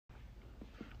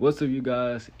What's up, you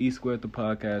guys? E Squared the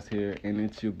podcast here, and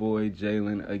it's your boy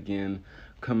Jalen again,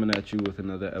 coming at you with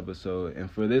another episode.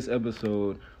 And for this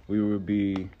episode, we will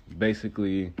be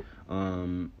basically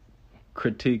critiquing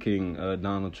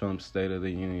Donald Trump's State of the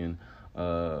Union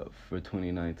for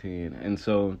 2019. And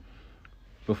so,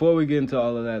 before we get into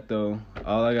all of that, though,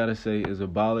 all I gotta say is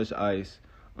abolish ICE.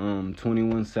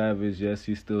 21 Savage, yes,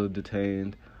 he's still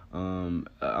detained.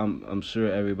 I'm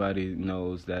sure everybody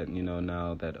knows that,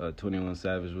 now that 21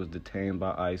 Savage was detained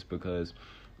by ICE because,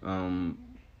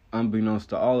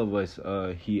 unbeknownst to all of us,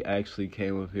 he actually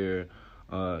came here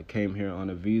on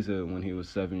a visa when he was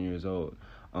 7 years old.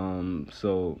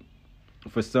 So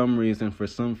for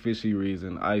some fishy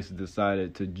reason, ICE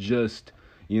decided to just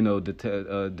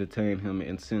detain him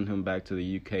and send him back to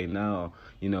the UK now,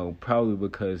 probably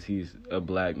because he's a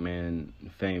black man,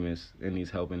 famous, and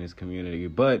he's helping his community.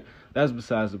 But that's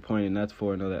besides the point, and that's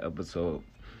for another episode.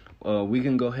 We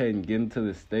can go ahead and get into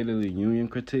the State of the Union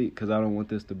critique, because I don't want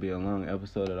this to be a long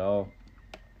episode at all.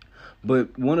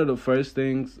 But one of the first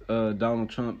things Donald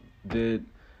Trump did,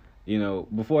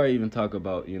 before I even talk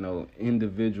about,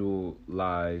 individual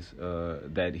lies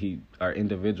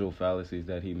individual fallacies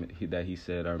that he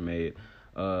said are made.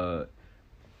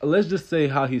 Let's just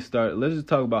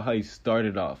talk about how he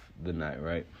started off the night,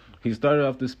 right? He started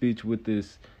off the speech with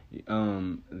this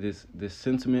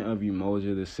sentiment of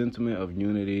emoji, this sentiment of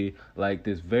unity, like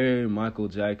this very Michael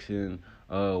Jackson,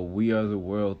 we are the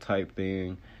world type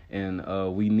thing. And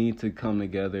we need to come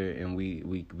together, and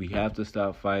we have to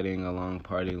stop fighting along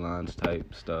party lines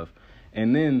type stuff.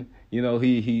 And then,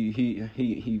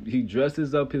 he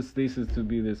dresses up his thesis to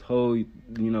be this whole,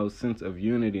 sense of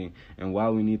unity and why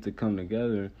we need to come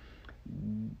together,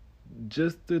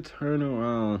 just to turn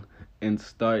around and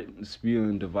start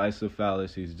spewing divisive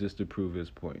fallacies just to prove his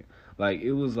point. Like,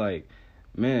 it was like,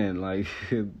 man, like,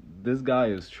 this guy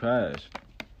is trash.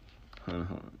 Hold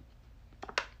on.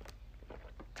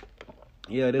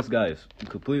 Yeah, this guy is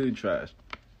completely trash.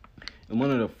 And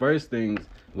one of the first things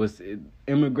was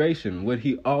immigration, what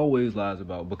he always lies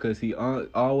about, because he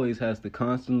always has to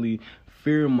constantly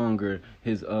fearmonger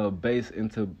his base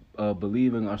into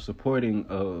believing or supporting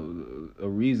a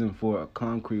reason for a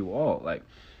concrete wall. Like,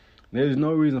 there's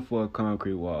no reason for a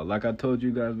concrete wall. Like I told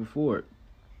you guys before,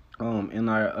 in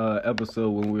our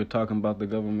episode when we were talking about the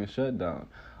government shutdown,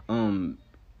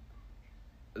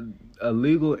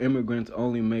 illegal immigrants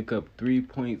only make up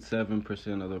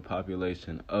 3.7% of the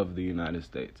population of the United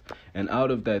States. And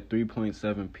out of that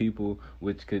 3.7 people,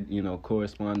 which could,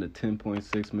 correspond to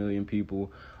 10.6 million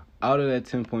people, out of that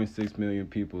 10.6 million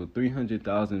people,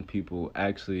 300,000 people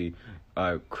actually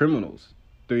are criminals.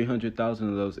 300,000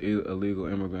 of those illegal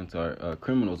immigrants are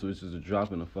criminals, which is a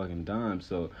drop in a fucking dime.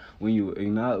 So when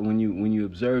you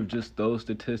observe just those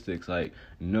statistics, this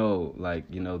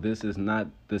is not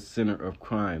the center of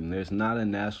crime. There's not a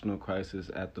national crisis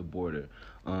at the border.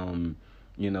 The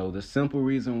simple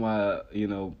reason why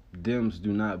Dems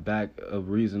do not back a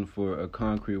reason for a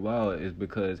concrete wall is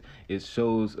because it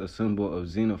shows a symbol of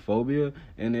xenophobia,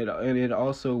 and it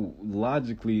also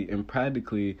logically and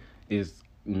practically is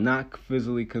not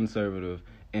physically conservative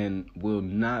and will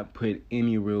not put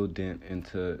any real dent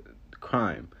into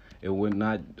crime. It would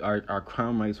not, our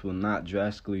crime rates will not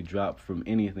drastically drop from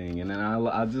anything. And then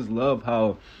I just love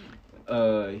how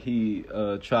he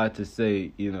tried to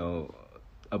say,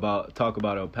 talk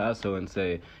about El Paso and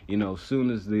say, soon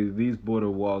as these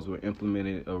border walls were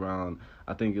implemented around,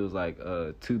 I think it was like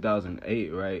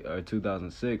 2008, right, or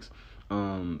 2006,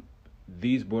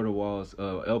 these border walls,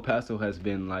 El Paso has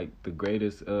been like the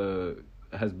greatest,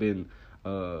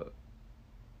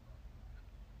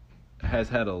 has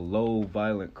had a low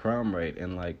violent crime rate.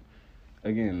 And like,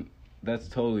 again, that's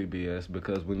totally BS,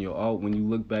 because when you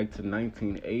look back to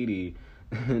 1980,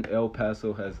 El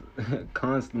Paso has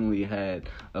constantly had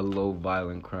a low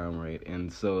violent crime rate.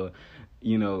 And so,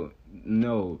 no,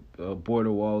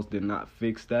 border walls did not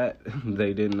fix that.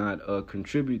 They did not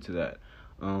contribute to that.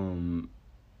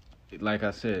 Like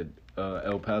I said,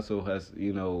 El Paso has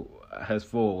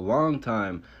for a long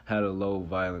time had a low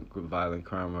violent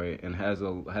crime rate, and has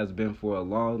been for a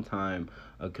long time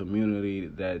a community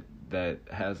that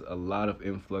has a lot of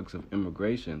influx of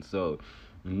immigration. So,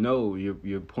 no,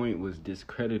 your point was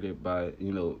discredited by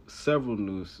several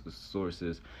news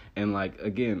sources, and like,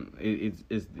 again, this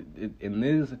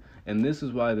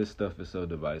is why this stuff is so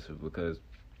divisive, because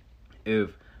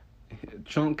if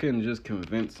Trump can just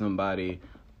convince somebody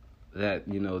that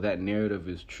that narrative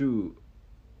is true,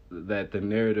 that the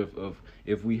narrative of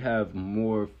if we have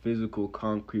more physical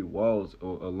concrete walls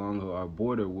along our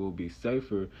border, we'll be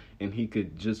safer, and he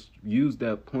could just use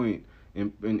that point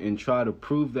and try to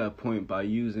prove that point by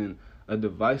using a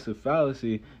divisive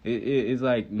fallacy, it's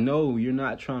like, no, you're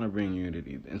not trying to bring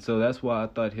unity. And so that's why I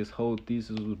thought his whole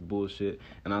thesis was bullshit,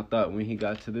 and I thought when he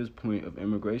got to this point of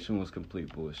immigration was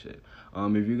complete bullshit.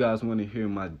 If you guys want to hear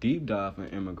my deep dive on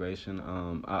immigration,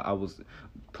 I was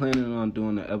planning on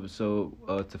doing an episode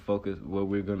to focus where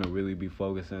we're gonna really be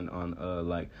focusing on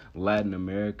like Latin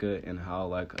America and how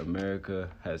like America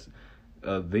has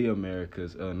the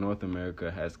Americas, North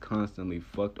America has constantly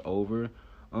fucked over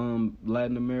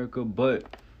Latin America. But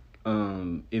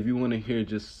if you want to hear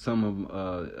just some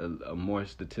of more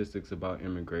statistics about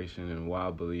immigration and why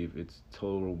I believe it's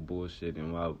total bullshit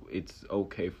and why it's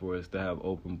okay for us to have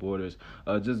open borders,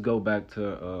 just go back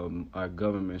to our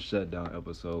government shutdown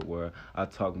episode where I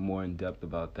talk more in depth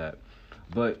about that.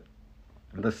 But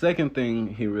the second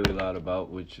thing he really lied about,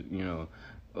 which, you know,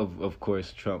 of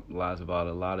course, Trump lies about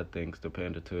a lot of things to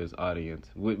pander to his audience,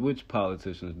 which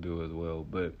politicians do as well,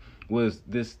 but was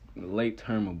this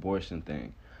late-term abortion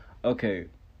thing. Okay,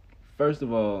 first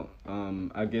of all,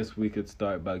 I guess we could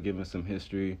start by giving some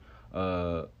history,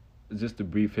 just a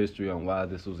brief history on why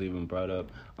this was even brought up.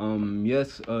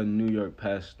 Yes, New York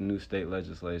passed new state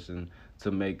legislation to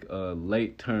make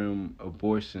late-term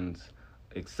abortions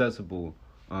accessible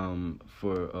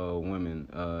for women,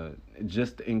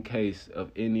 just in case of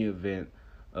any event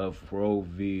of Roe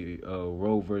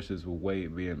versus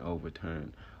Wade being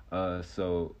overturned.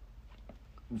 So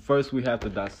first we have to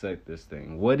dissect this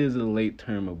thing. What is a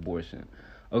late-term abortion?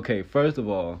 Okay, first of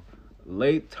all,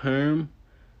 late-term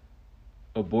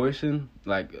abortion,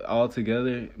 like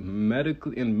altogether,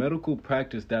 in medical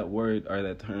practice, that word or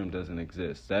that term doesn't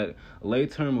exist. That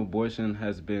late-term abortion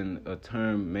has been a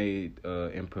term made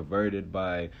and perverted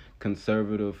by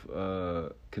conservative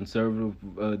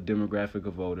demographic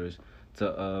of voters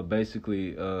to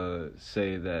basically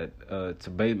say that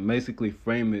basically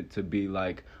frame it to be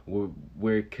like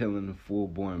we're killing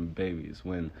full-born babies,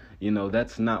 when, you know,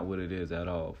 that's not what it is at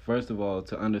all. First of all,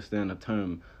 to understand the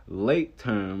term late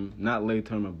term, not late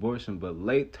term abortion, but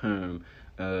late term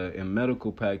in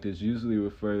medical practice usually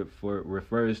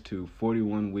refers to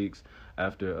 41 weeks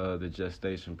after the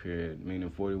gestation period, meaning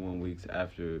 41 weeks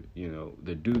after, you know,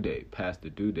 the due date, past the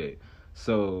due date.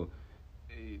 So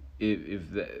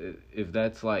if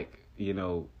that's like, you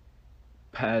know,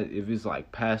 if it's like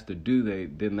past the due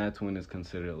date, then that's when it's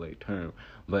considered late term.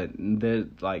 But there's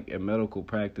like in medical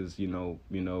practice, you know,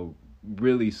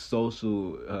 really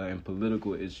social and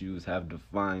political issues have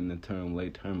defined the term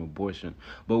late-term abortion.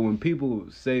 But when people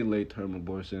say late-term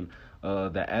abortion,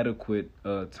 the adequate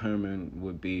term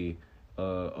would be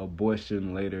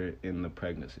abortion later in the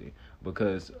pregnancy,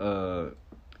 because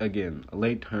again,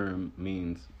 late term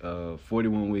means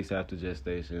 41 weeks after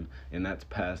gestation, and that's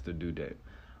past the due date.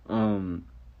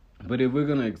 But if we're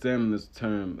gonna examine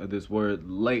this word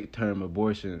late-term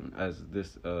abortion as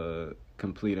this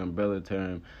complete umbrella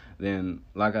term, then,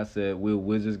 like I said,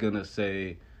 we're just gonna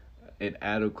say it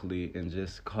adequately and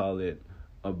just call it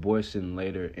abortion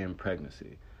later in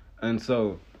pregnancy. And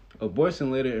so,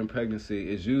 abortion later in pregnancy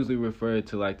is usually referred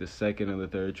to like the second or the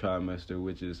third trimester,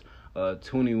 which is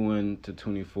 21 to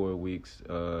 24 weeks,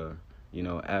 you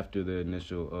know, after the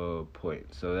initial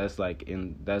point. So that's like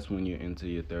that's when you're into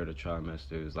your third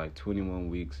trimester. It's like 21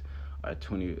 weeks or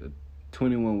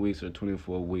 21 weeks or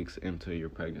 24 weeks into your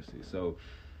pregnancy. So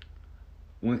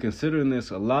when considering this,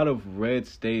 a lot of red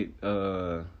state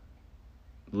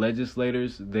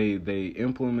legislators, they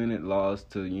implemented laws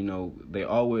to, you know, they're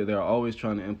always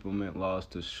trying to implement laws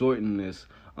to shorten this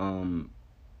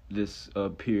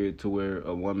period to where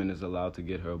a woman is allowed to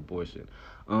get her abortion.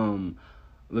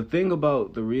 The thing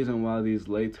about the reason why these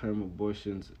late-term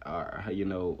abortions are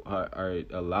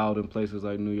allowed in places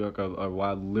like New York, or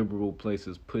why liberal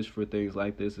places push for things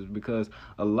like this, is because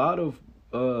a lot of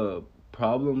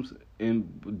problems in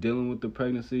dealing with the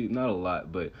pregnancy, not a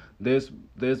lot, but there's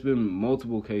been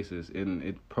multiple cases,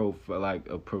 and like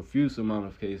a profuse amount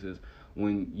of cases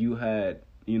when you had,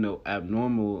 you know,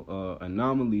 abnormal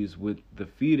anomalies with the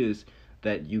fetus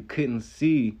that you couldn't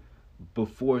see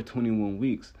before 21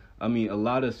 weeks. I mean, a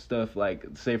lot of stuff like,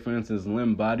 say, for instance,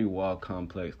 limb body wall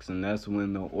complex, and that's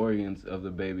when the organs of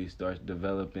the baby starts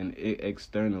developing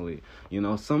externally. You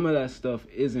know, some of that stuff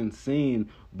isn't seen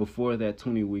before that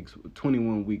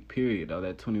 21 week period, or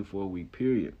that 24 week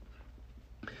period.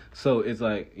 So it's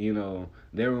like, you know,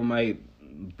 there might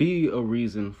be a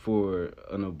reason for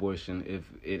an abortion if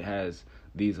it has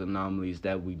these anomalies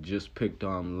that we just picked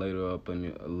on later up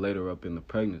in the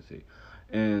pregnancy.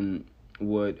 And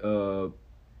what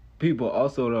people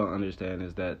also don't understand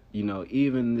is that, you know,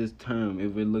 even this term,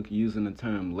 if we look using the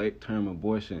term late term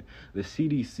abortion, the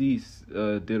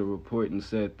CDC did a report and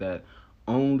said that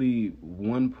only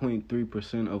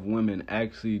 1.3% of women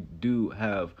actually do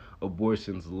have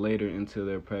abortions later into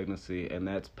their pregnancy, and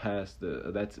that's past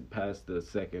the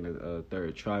second and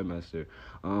third trimester.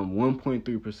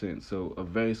 1.3%. So a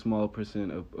very small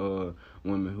percent of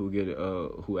women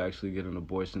who actually get an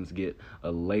abortions get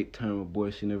a late term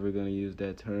abortion, if we're gonna use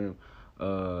that term.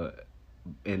 Uh,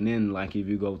 and then, like, if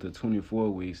you go to 24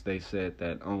 weeks, they said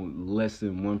that on less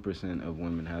than 1% of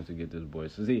women have to get this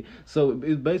abortion. See, so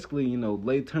it's basically,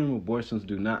 late term abortions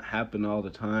do not happen all the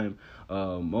time.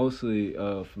 Mostly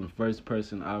from first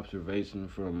person observation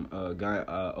from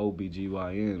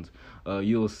OBGYNs,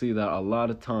 you'll see that a lot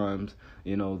of times,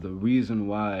 the reason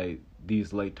why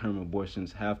these late term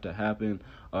abortions have to happen,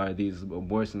 or these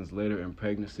abortions later in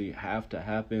pregnancy have to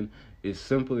happen, is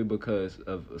simply because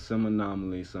of some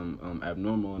anomaly, some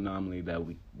abnormal anomaly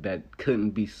that couldn't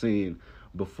be seen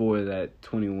before that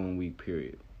 21-week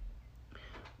period.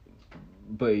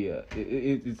 But yeah,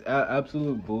 it's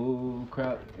absolute bull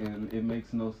crap, and it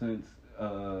makes no sense.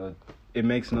 It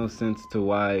makes no sense to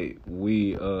why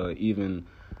we even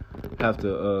have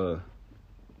to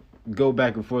go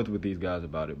back and forth with these guys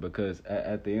about it, because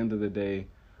at the end of the day,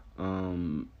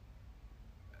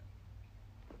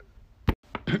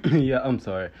 yeah, I'm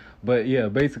sorry, but yeah,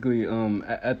 basically,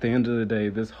 at the end of the day,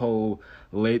 this whole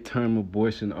late term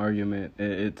abortion argument,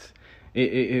 it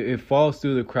falls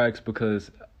through the cracks because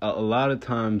a lot of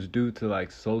times, due to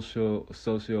like social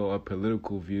or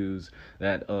political views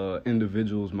that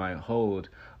individuals might hold,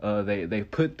 they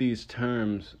put these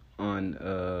terms on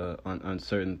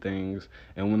certain things,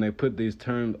 and when they put these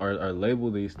terms or label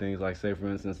these things, like say for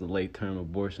instance the late term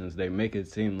abortions, they make it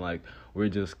seem like we're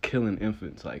just killing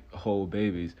infants, like whole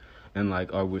babies, and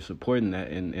like, are we supporting that?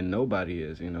 And nobody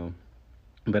is,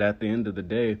 but at the end of the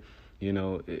day,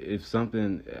 if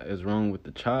something is wrong with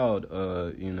the child,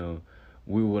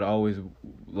 we would always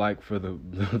like for the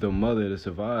the mother to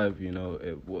survive,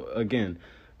 again.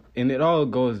 And it all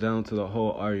goes down to the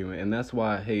whole argument, and that's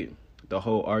why I hate the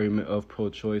whole argument of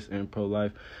pro-choice and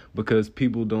pro-life, because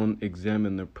people don't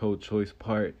examine the pro-choice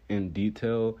part in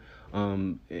detail.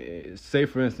 Say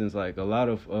for instance, like a lot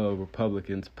of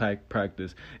Republicans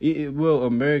practice,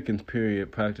 Americans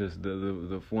period practice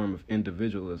the form of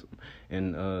individualism,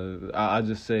 and I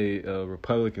just say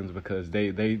Republicans because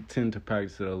they tend to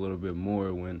practice it a little bit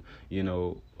more when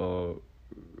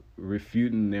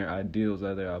refuting their ideals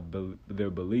or their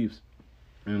beliefs.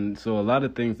 And so a lot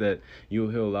of things that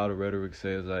you'll hear a lot of rhetoric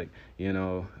say is like,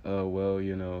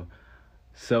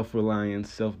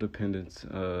 self-reliance, self-dependence,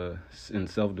 and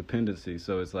self-dependency.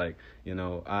 So it's like,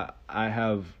 I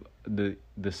have the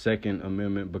Second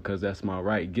Amendment because that's my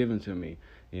right given to me,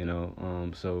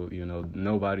 so,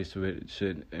 nobody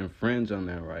should infringe on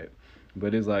that right.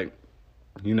 But it's like,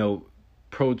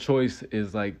 pro-choice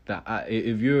is like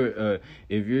if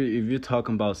you're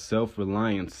talking about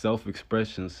self-reliance,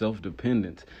 self-expression,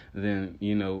 self-dependence, then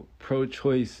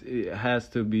pro-choice, it has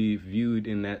to be viewed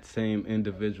in that same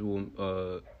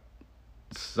individual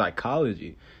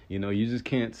psychology. You just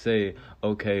can't say,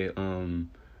 okay,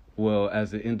 well,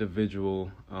 as an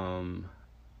individual,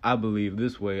 I believe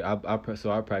this way.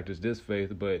 So I practice this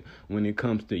faith. But when it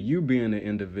comes to you being an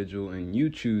individual and you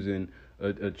choosing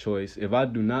a choice, if I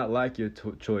do not like your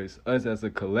choice, us as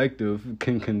a collective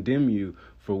can condemn you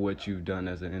for what you've done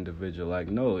as an individual. Like,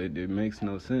 no, it makes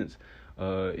no sense.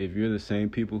 If you're the same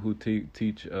people who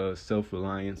teach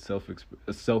self-reliance,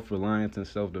 self-reliance and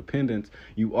self-dependence,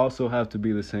 you also have to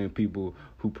be the same people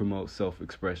who promote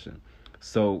self-expression.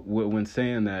 So when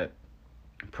saying that,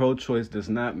 pro-choice does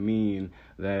not mean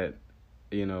that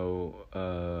it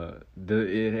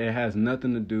has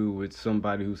nothing to do with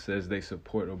somebody who says they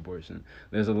support abortion.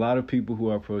 There's a lot of people who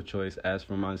are pro-choice, as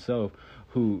for myself,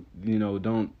 who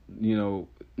don't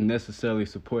necessarily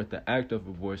support the act of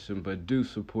abortion, but do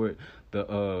support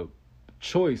the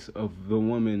choice of the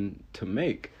woman to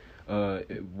make,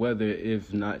 whether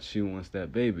if not she wants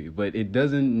that baby. But it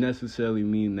doesn't necessarily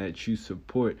mean that you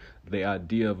support the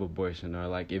idea of abortion, or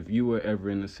like if you were ever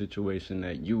in a situation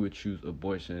that you would choose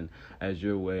abortion as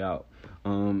your way out.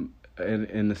 And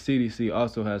the CDC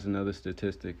also has another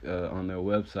statistic on their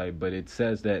website, but it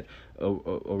says that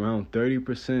around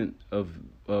 30% of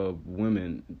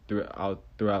women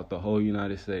throughout the whole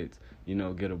United States,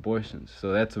 get abortions.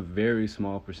 So that's a very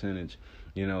small percentage,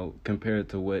 compared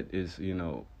to what is,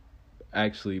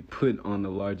 actually put on the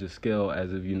larger scale,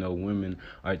 as if women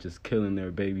are just killing their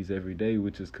babies every day,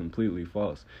 which is completely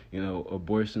false.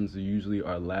 Abortions are usually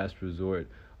our last resort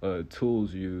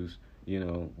tools used,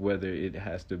 whether it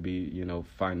has to be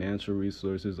financial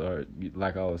resources, or,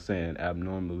 like I was saying,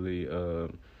 abnormal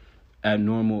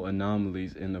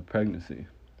anomalies in the pregnancy.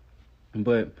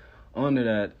 But onto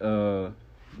that,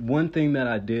 one thing that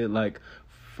I did like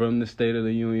from the State of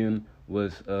the Union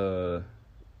was the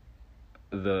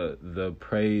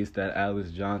praise that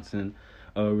Alice Johnson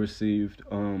received,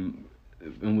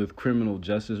 and with criminal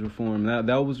justice reform.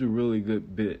 That was a really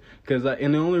good bit, and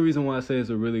the only reason why I say it's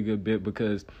a really good bit,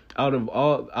 because out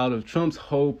of Trump's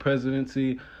whole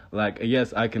presidency, like,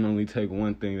 yes, I can only take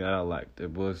one thing that I liked.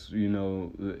 It was,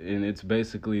 and it's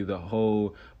basically the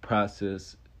whole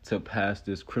process to pass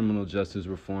this criminal justice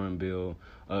reform bill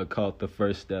called the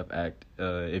First Step Act,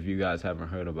 if you guys haven't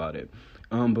heard about it.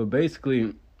 But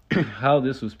basically, how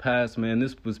this was passed, man,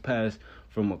 this was passed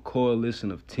from a coalition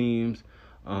of teams,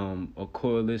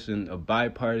 a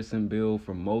bipartisan bill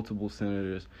from multiple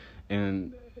senators,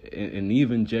 and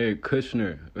even Jared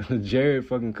Kushner. Jared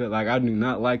fucking Kushner, like, I do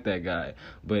not like that guy,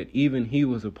 but even he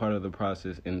was a part of the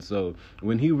process. And so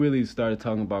when he really started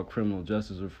talking about criminal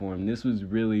justice reform, this was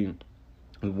really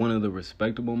one of the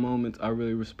respectable moments. I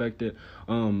really respect it.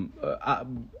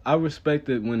 I respect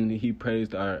it when he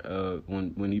praised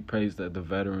when he praised the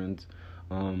veterans,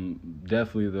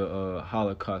 definitely the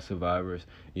Holocaust survivors.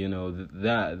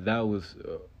 That was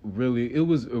really, it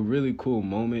was a really cool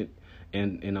moment,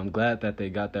 and I'm glad that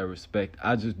they got that respect.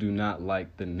 I just do not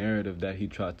like the narrative that he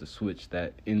tried to switch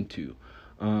that into.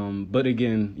 But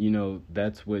again,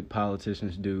 that's what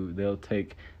politicians do. They'll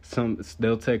take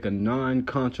a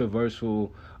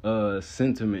non-controversial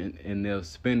sentiment, and they'll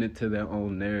spin it to their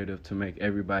own narrative to make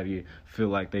everybody feel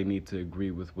like they need to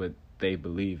agree with what they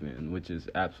believe in, which is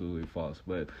absolutely false.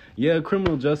 But yeah,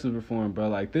 criminal justice reform, bro.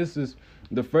 Like, this is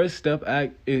the First Step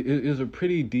Act. It is a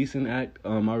pretty decent act.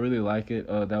 I really like it.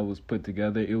 That was put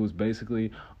together. It was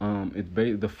basically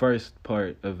the first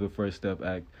part of the First Step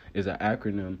Act is an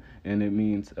acronym, and it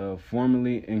means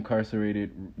formerly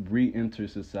incarcerated re-enter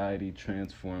society,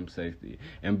 transform safety.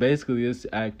 And basically, this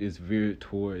act is veered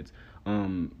towards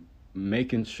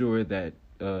making sure that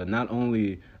not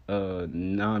only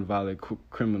non-violent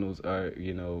criminals are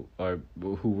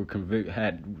who were convicted,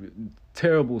 had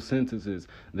terrible sentences,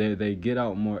 they get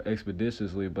out more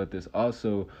expeditiously, but this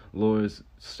also lowers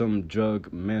some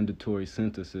drug mandatory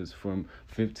sentences from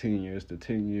 15 years to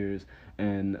 10 years.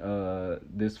 And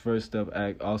this First Step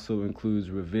Act also includes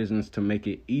revisions to make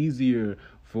it easier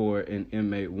for an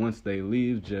inmate, once they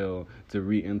leave jail, to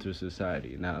re-enter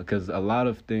society. Now, because a lot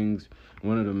of things,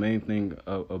 one of the main things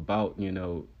about,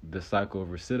 the cycle of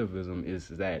recidivism is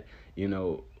that,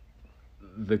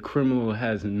 the criminal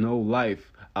has no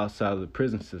life outside of the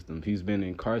prison system. He's been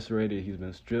incarcerated. He's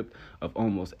been stripped of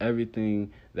almost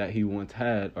everything that he once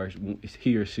had, or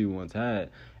he or she once had,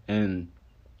 and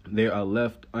they are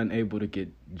left unable to get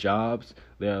jobs.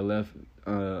 They are left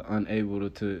unable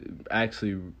to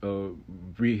actually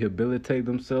rehabilitate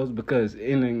themselves, because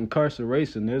in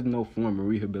incarceration there's no form of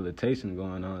rehabilitation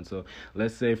going on. So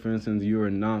let's say, for instance, you're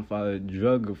a non-violent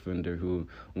drug offender who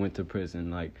went to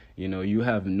prison. Like, you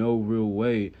have no real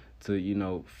way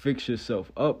to fix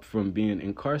yourself up from being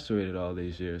incarcerated all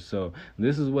these years. So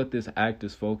this is what this act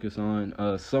is focused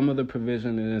on. Some of the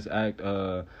provision in this act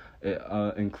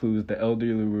includes the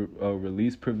elderly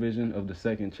release provision of the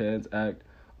Second Chance Act.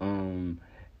 And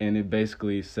it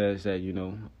basically says that,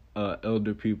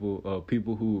 elder people,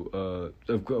 people who,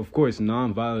 of course,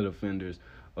 non-violent offenders,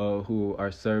 who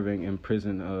are serving in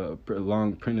prison,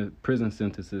 long prison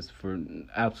sentences for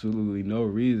absolutely no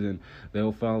reason,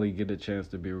 they'll finally get a chance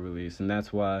to be released. And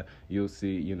that's why you'll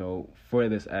see, for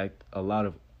this act, a lot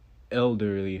of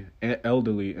elderly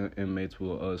inmates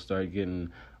will start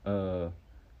getting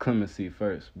clemency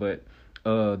first. But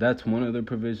that's one of the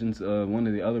provisions. One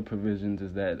of the other provisions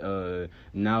is that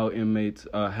now inmates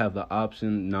have the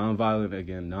option,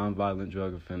 non-violent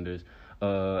drug offenders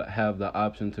have the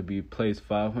option to be placed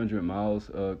 500 miles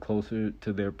closer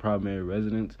to their primary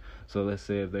residence. So let's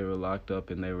say if they were locked up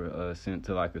and they were sent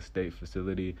to like a state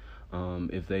facility,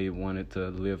 if they wanted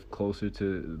to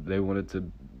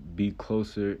be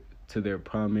closer to their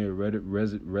primary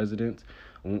residence,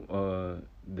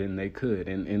 then they could.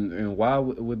 And why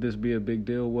would this be a big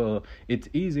deal? Well, it's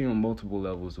easy on multiple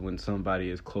levels when somebody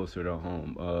is closer to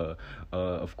home.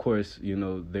 Of course,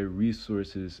 their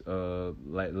resources,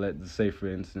 like, let's say, for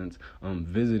instance,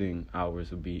 visiting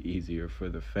hours would be easier for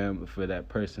the family, for that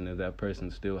person. If that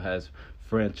person still has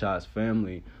franchise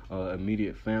family,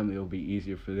 immediate family, it'll be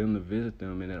easier for them to visit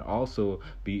them, and it'll also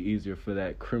be easier for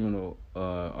that criminal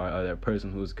or that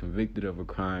person who's convicted of a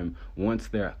crime. Once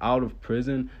they're out of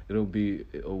prison, it'll be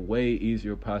a way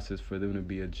easier process for them to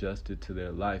be adjusted to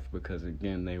their life, because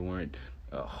again, they weren't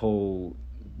a whole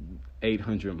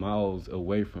 800 miles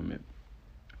away from it.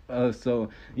 So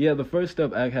yeah, the First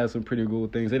Step Act has some pretty cool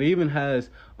things. It even has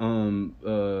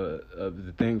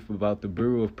the thing about the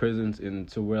Bureau of Prisons, and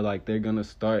to where like they're gonna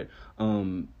start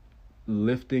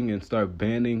lifting and start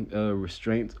banning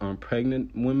restraints on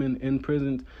pregnant women in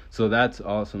prisons. So that's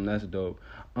awesome. That's dope.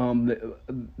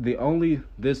 The only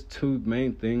there's two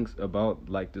main things about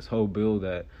like this whole bill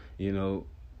that you know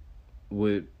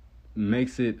would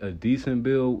makes it a decent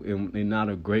bill and not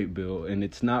a great bill, and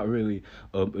it's not really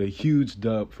a huge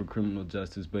dub for criminal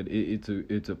justice, but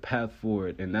it's a path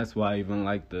forward, and that's why I even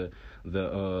like the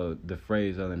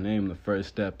phrase or the name, the First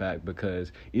Step Act,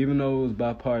 because even though it was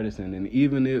bipartisan,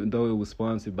 and though it was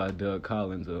sponsored by Doug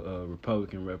Collins, a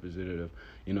Republican representative,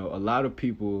 a lot of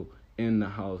people in the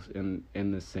House and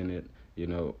in the Senate,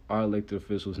 our elected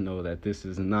officials know that this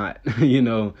is not,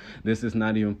 this is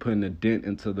not even putting a dent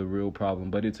into the real problem,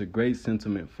 but it's a great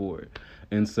sentiment for it.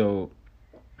 And so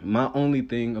my only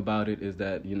thing about it is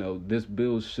that, this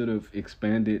bill should have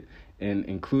expanded and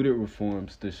included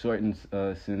reforms to shorten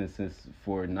sentences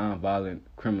for nonviolent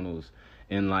criminals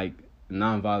and like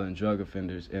nonviolent drug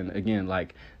offenders. And again,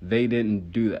 like they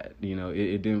didn't do that.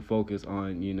 It didn't focus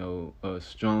on,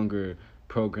 stronger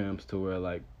programs to where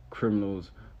like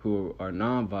criminals who are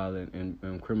nonviolent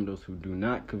and criminals who do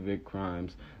not commit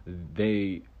crimes,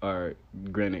 they are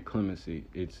granted clemency.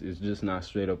 It's just not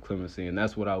straight up clemency, and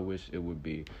that's what I wish it would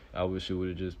be. I wish it would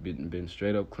have just been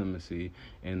straight up clemency,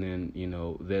 and then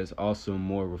there's also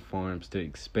more reforms to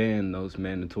expand those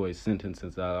mandatory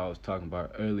sentences that I was talking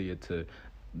about earlier to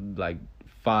like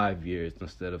 5 years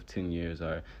instead of 10 years,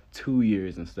 or 2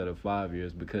 years instead of 5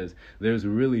 years, because there's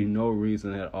really no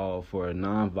reason at all for a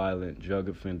nonviolent drug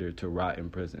offender to rot in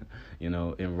prison.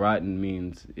 And rotten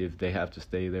means if they have to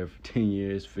stay there for 10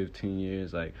 years, 15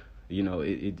 years, like,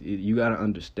 you got to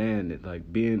understand that,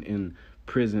 like, being in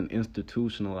prison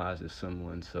institutionalizes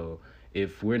someone. So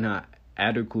if we're not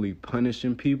adequately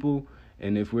punishing people,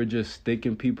 and if we're just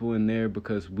sticking people in there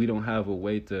because we don't have a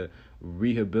way to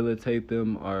rehabilitate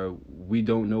them, or we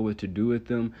don't know what to do with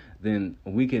them, then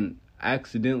we can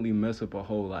accidentally mess up a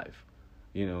whole life.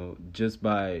 Just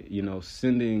by,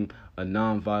 sending a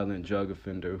nonviolent drug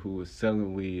offender who was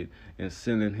selling weed and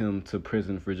sending him to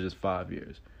prison for just 5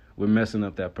 years. We're messing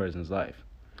up that person's life.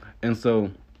 And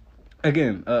so,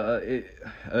 again,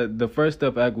 the First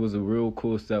Step Act was a real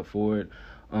cool step forward,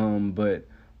 but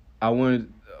I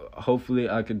wanted... hopefully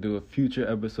I could do a future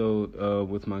episode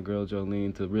with my girl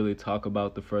Jolene to really talk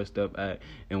about the First Step Act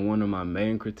and one of my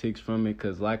main critiques from it,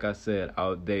 because like I said,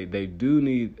 they do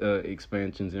need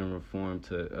expansions and reform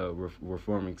to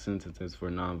reforming sentences for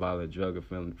nonviolent drug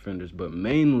offenders, but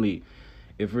mainly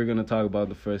if we're going to talk about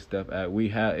the First Step Act,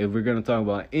 if we're going to talk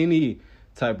about any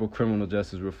type of criminal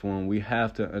justice reform, we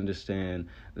have to understand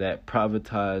that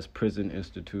privatized prison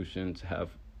institutions have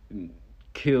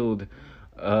killed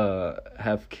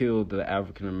the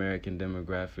African American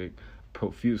demographic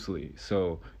profusely.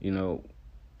 So,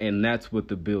 and that's what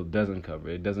the bill doesn't cover.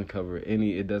 It doesn't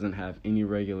have any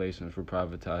regulations for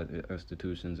privatized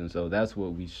institutions. And so that's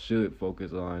what we should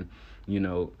focus on,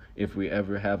 if we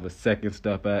ever have a Second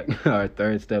Step Act or a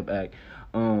Third Step Act.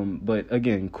 But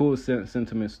again, cool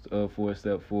sentiments for a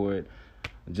step forward.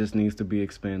 Just needs to be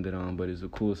expanded on, but it's a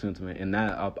cool sentiment. And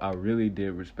that I really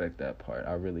did respect that part.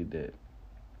 I really did.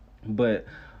 But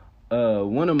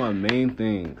one of my main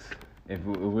things, if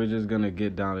we're just going to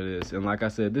get down to this, and like I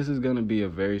said, this is going to be a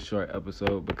very short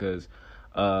episode because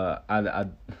I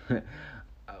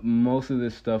most of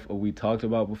this stuff we talked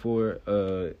about before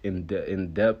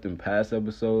in depth in past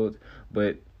episodes,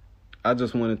 but I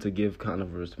just wanted to give kind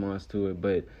of a response to it.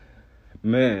 But,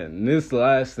 man, this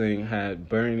last thing had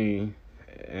Bernie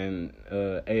and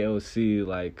AOC,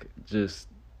 like, just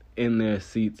in their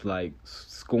seats, like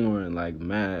scoring, like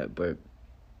mad. But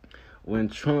when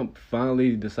Trump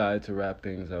finally decided to wrap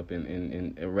things up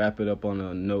and wrap it up on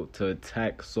a note to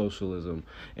attack socialism,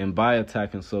 and by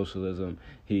attacking socialism,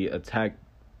 he attacked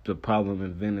the problem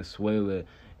in Venezuela,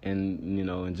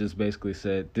 and just basically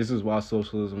said, this is why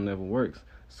socialism never works.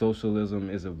 Socialism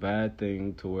is a bad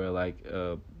thing, to where like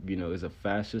is a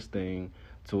fascist thing,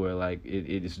 to where like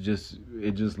it just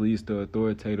leads to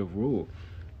authoritative rule.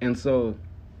 And so,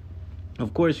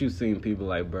 of course, you've seen people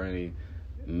like Bernie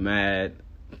mad,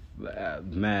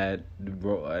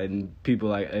 bro, and people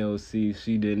like AOC.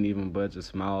 She didn't even budge a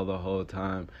smile the whole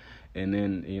time, and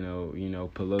then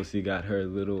Pelosi got her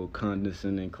little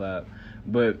condescending clap.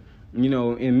 But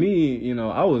in me,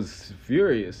 I was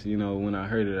furious, when I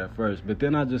heard it at first. But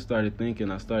then I just started thinking.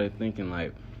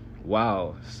 Like,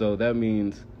 wow, so that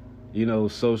means,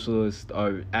 socialists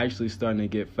are actually starting to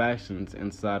get factions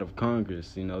inside of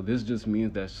Congress. This just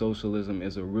means that socialism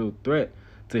is a real threat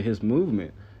to his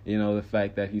movement. You know, the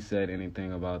fact that he said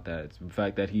anything about that, the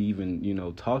fact that he even,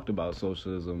 talked about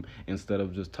socialism instead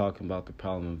of just talking about the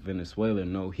problem in Venezuela.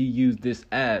 No, he used this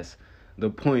as the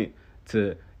point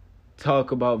to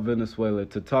talk about Venezuela,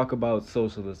 to talk about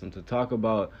socialism, to talk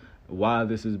about why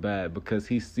this is bad, because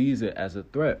he sees it as a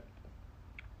threat.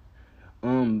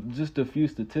 Just a few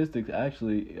statistics.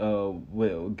 Actually,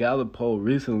 Gallup poll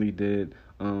recently did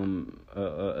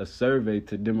a survey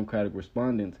to Democratic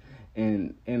respondents,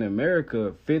 and in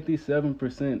America,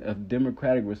 57% of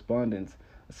Democratic respondents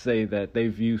say that they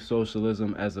view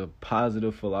socialism as a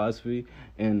positive philosophy,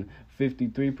 and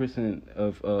 53%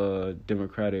 of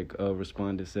Democratic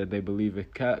respondents said they believe in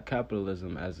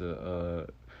capitalism as a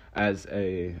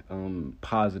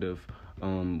positive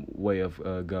way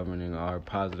of governing, our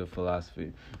positive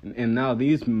philosophy. And now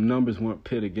these numbers weren't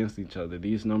pit against each other.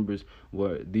 These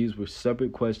were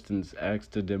separate questions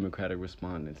asked to Democratic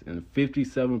respondents, and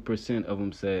 57% of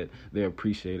them said they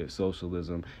appreciated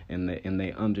socialism and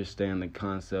they understand the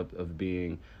concept of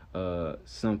being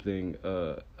something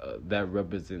that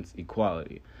represents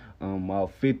equality.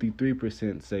 While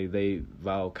 53% say they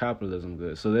value capitalism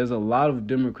good. So there's a lot of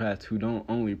Democrats who don't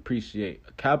only appreciate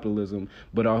capitalism,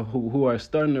 but who are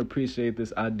starting to appreciate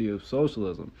this idea of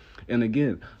socialism. And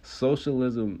again,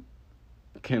 socialism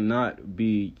cannot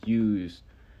be used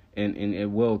and it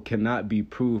cannot be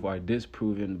proved or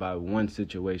disproven by one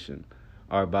situation,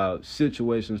 or about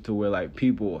situations to where like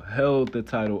people held the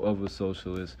title of a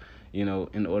socialist,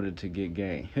 in order to get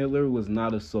gain. Hitler was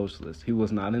not a socialist. He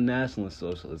was not a nationalist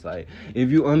socialist. Like, if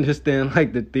you understand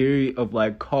like the theory of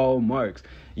like Karl Marx,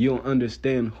 you'll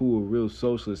understand who were real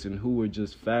socialists and who were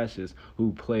just fascists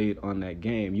who played on that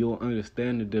game. You'll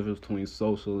understand the difference between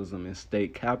socialism and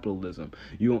state capitalism.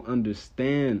 You'll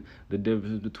understand the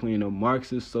difference between a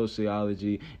Marxist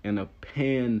sociology and a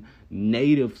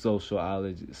pan-native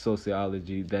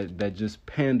sociology that just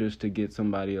panders to get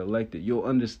somebody elected. You'll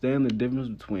understand the difference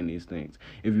between these things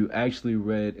if you actually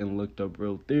read and looked up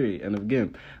real theory. And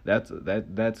again, that's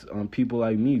on people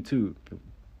like me too.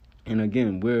 And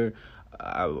again,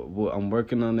 I'm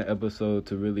working on the episode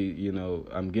to really,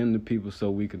 I'm getting to people so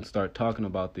we can start talking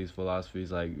about these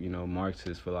philosophies like,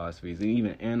 Marxist philosophies and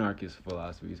even anarchist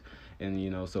philosophies.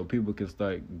 And, so people can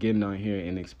start getting on here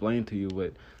and explain to you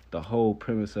what the whole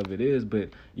premise of it is. But,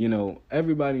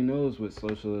 everybody knows what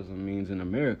socialism means in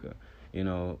America.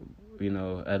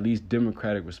 At least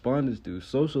Democratic respondents do.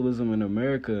 Socialism in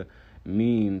America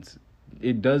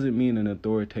it doesn't mean an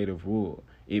authoritative rule.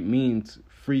 It means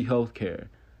free health care.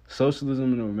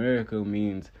 Socialism in America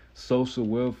means social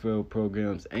welfare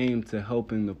programs aimed to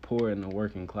helping the poor and the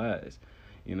working class.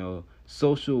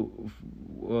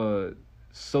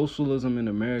 Socialism in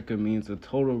America means a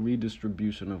total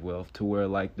redistribution of wealth to where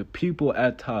like the people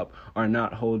at top are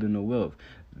not holding the wealth.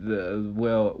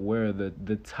 Where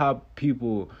the top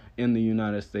people in the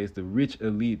United States, the rich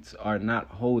elites, are not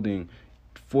holding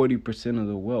 40% of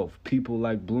the wealth. People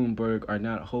like Bloomberg are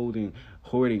not hoarding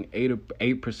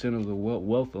 8% of the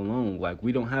wealth alone. Like,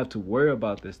 we don't have to worry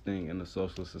about this thing in the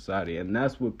socialist society, and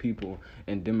that's what people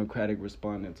and Democratic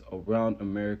respondents around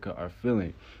America are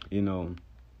feeling.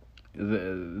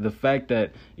 The fact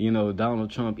that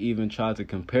Donald Trump even tried to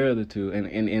compare the two,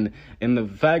 and the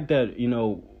fact that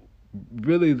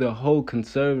really the whole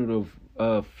conservative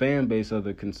fan base of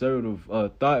the conservative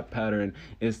thought pattern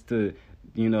is to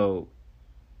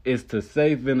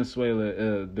say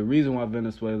Venezuela. The reason why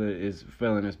Venezuela is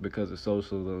failing is because of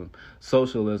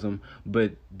socialism,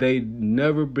 but they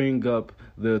never bring up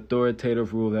the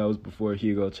authoritative rule that was before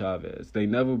Hugo Chavez. They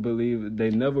never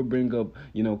bring up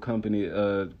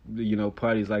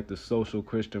parties like the Social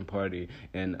Christian Party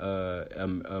and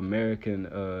American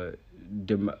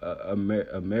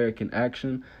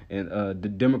Action and the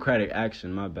Democratic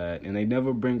Action. My bad. And they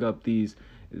never bring up these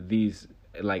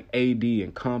like AD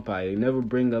and Compi. They never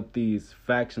bring up these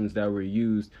factions that were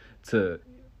used to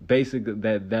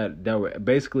that were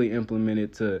basically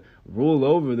implemented to rule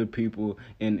over the people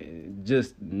and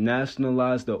just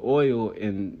nationalize the oil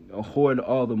and hoard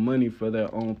all the money for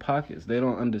their own pockets. They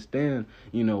don't understand,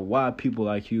 why people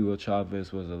like Hugo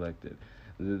Chavez was elected.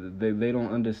 They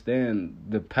don't understand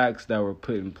the pacts that were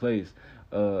put in place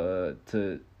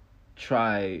to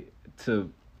try to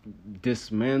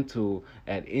dismantle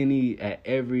at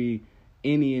every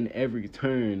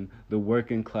turn the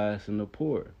working class and the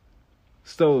poor.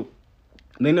 So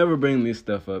they never bring this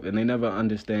stuff up, and they never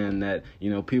understand that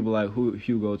people like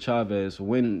Hugo Chavez,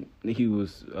 when he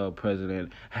was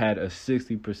president, had a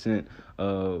 60%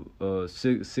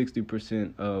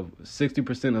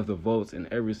 of the votes in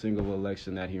every single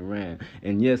election that he ran,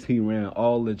 and yes, he ran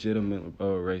all legitimate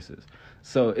races.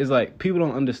 So it's like people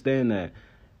don't understand that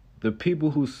the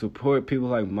people who support people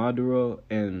like Maduro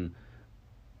and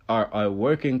are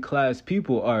working class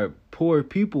people, are poor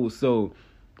people. So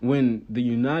when the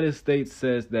United States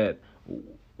says that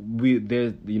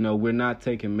we're not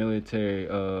taking military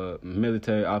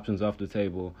options off the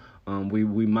table,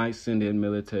 we might send in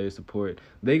military support,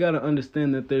 they got to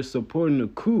understand that they're supporting a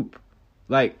coup.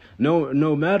 Like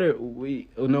no matter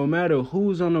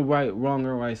who's on the wrong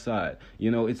or right side,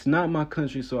 it's not my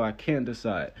country, so I can't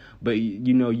decide. But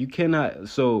you cannot.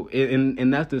 So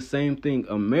and that's the same thing.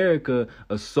 America,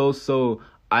 a so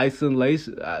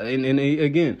isolation, and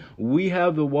again, we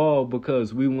have the wall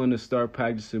because we want to start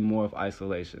practicing more of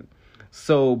isolation.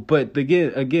 So, but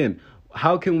again,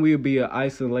 how can we be a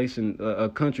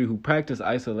country who practice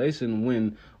isolation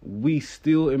when we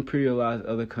still imperialize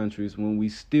other countries, when we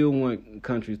still want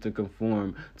countries to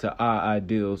conform to our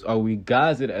ideals, or we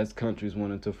guise it as countries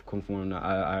wanting to conform to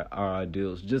our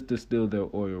ideals, just to steal their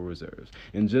oil reserves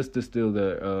and just to steal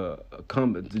their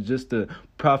just to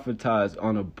profitize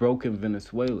on a broken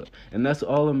Venezuela. And that's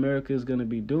all America is going to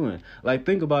be doing. Like,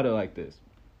 think about it like this: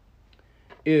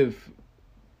 if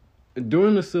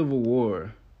during the Civil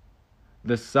War,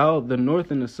 the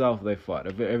North and the South, they fought.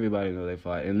 Everybody know they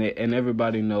fought, and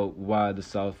everybody know why the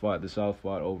South fought. The South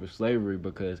fought over slavery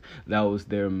because that was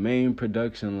their main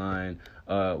production line.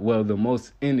 The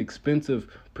most inexpensive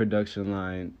production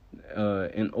line,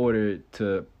 in order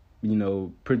to,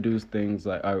 produce things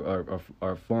like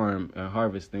our farm and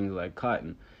harvest things like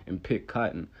cotton and pick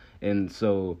cotton. And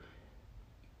so,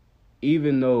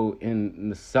 even though in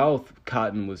the South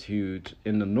cotton was huge,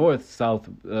 in the North, South,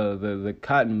 the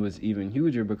cotton was even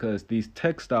huger because these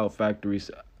textile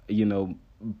factories,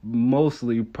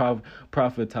 mostly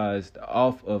profitized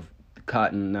off of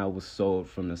cotton that was sold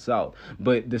from the South.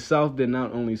 But the South did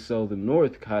not only sell the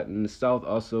North cotton, the South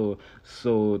also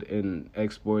sold and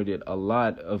exported a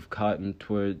lot of cotton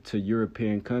to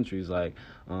European countries, like,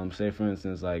 say for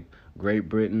instance, like Great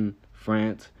Britain,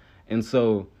 France. And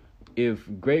so if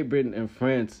Great Britain and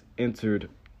France entered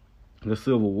the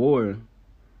Civil War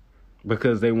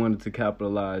because they wanted to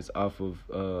capitalize off of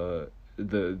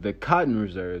the cotton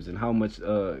reserves and how much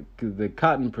the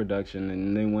cotton production,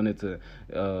 and they wanted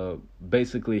to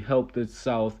basically help the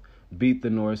South beat the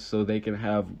North so they can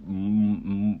have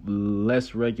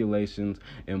less regulations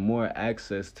and more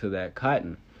access to that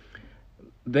cotton,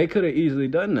 they could have easily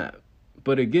done that.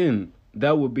 But again,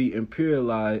 that would be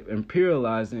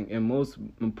imperializing, and most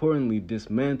importantly,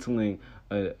 dismantling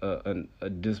a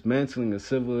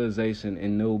civilization,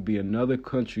 and there will be another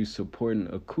country supporting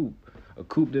a coup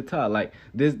d'etat. Like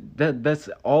this, that's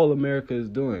all America is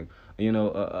doing.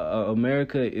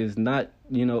 America is not,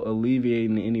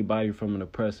 alleviating anybody from an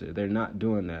oppressor. They're not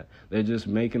doing that. They're just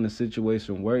making the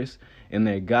situation worse, and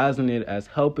they're guising it as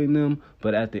helping them.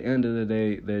 But at the end of the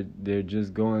day, they're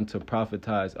just going to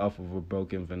profitize off of a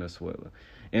broken Venezuela.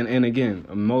 And again,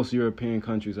 most European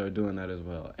countries are doing that as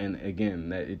well. And again,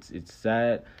 that it's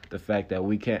sad, the fact that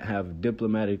we can't have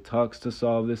diplomatic talks to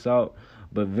solve this out.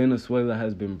 But Venezuela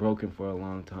has been broken for a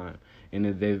long time, and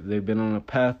they've been on a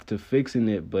path to fixing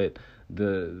it. But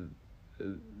the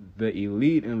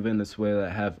elite in Venezuela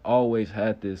have always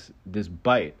had this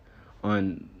bite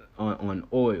on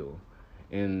oil,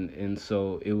 and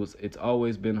so it's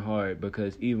always been hard,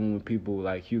 because even when people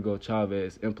like Hugo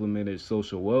Chavez implemented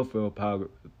social welfare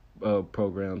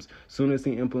programs, soon as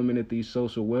he implemented these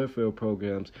social welfare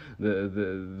programs,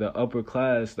 the upper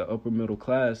class, the upper middle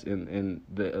class, and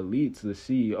the elites, the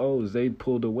CEOs, they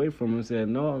pulled away from him and said,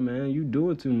 "No, man, you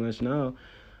doing too much now."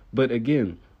 But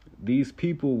again, these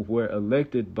people were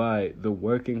elected by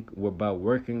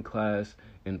working class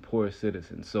and poor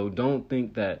citizens. So don't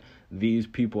think that these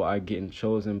people are getting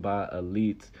chosen by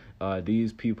elites.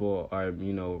 These people are,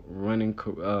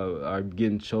 are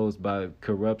getting chosen by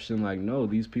corruption. Like, no,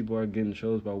 these people are getting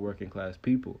chosen by working class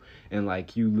people. And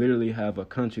like, you literally have a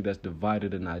country that's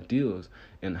divided in ideals.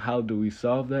 And how do we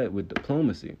solve that? With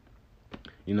diplomacy.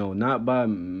 Not by,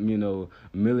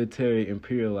 military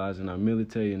imperializing or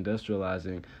military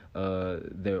industrializing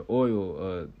their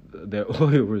oil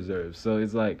reserves. So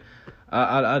it's like,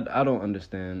 I don't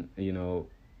understand,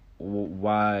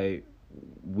 why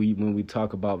when we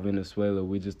talk about Venezuela,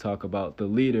 we just talk about the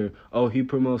leader. Oh, he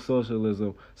promotes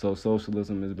socialism, so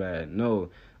socialism is bad. No,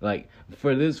 like,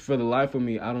 for the life of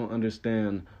me, I don't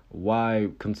understand why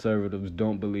conservatives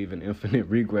don't believe in infinite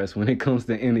regress when it comes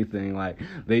to anything. Like,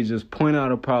 they just point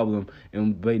out a problem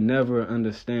and they never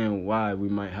understand why we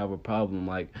might have a problem.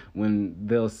 Like, when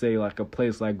they'll say like a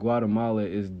place like Guatemala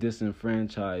is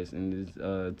disenfranchised and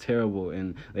is terrible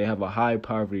and they have a high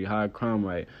poverty, high crime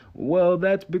rate. Well,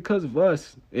 that's because of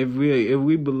us. If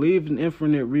we believed in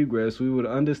infinite regress, we would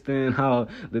understand how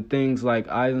the things like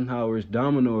Eisenhower's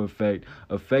domino effect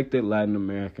affected Latin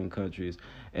American countries.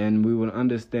 And we would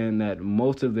understand that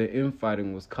most of the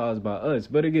infighting was caused by us.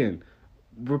 But again,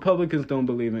 Republicans don't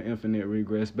believe in infinite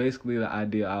regress. Basically, the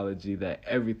ideology that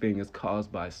everything is caused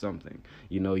by something.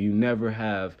 You never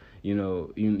have, you're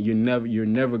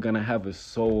never gonna have a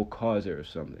sole causer or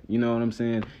something. You know what I'm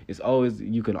saying?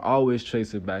 You can always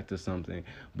trace it back to something.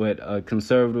 But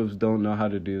conservatives don't know how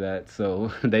to do that,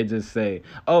 so they just say,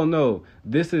 "Oh no,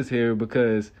 this is here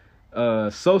because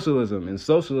socialism, and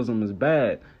socialism is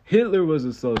bad. Hitler was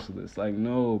a socialist." Like,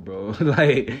 no, bro.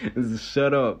 Like,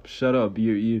 shut up.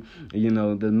 You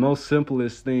the most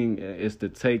simplest thing is to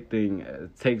take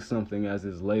something as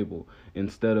its label,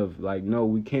 instead of like, no,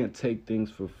 we can't take things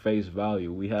for face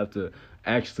value. We have to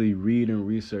actually read and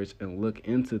research and look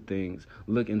into things,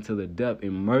 look into the depth,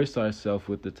 immerse ourselves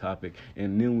with the topic,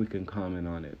 and then we can comment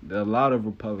on it. A lot of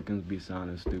Republicans be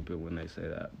sounding stupid when they say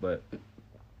that, but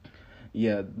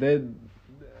yeah,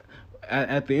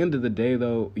 at the end of the day,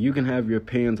 though, you can have your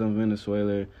opinions on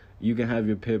Venezuela, you can have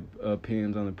your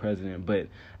opinions on the president, but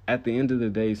at the end of the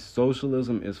day,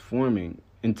 socialism is forming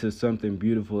into something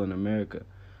beautiful in America.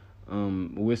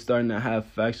 We're starting to have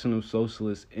factional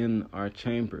socialists in our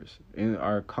chambers, in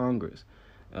our Congress.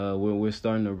 We're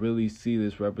starting to really see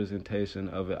this representation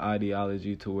of an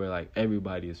ideology to where like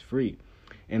everybody is free.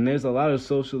 And there's a lot of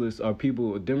socialists, or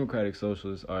people, democratic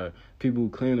socialists, or people who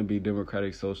claim to be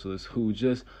democratic socialists, who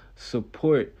just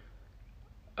support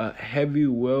heavy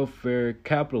welfare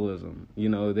capitalism.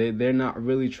 They're not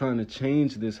really trying to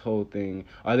change this whole thing,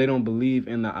 or they don't believe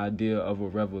in the idea of a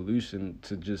revolution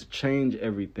to just change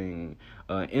everything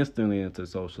instantly into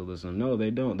socialism. No,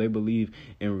 they don't. They believe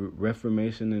in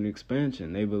reformation and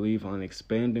expansion. They believe on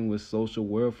expanding with social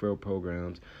welfare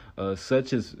programs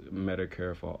such as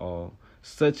Medicare for all,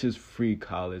 such as free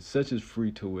college, such as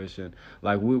free tuition,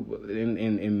 like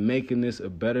in making this a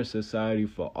better society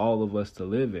for all of us to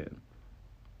live in.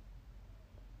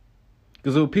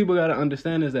 Because what people got to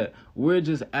understand is that we're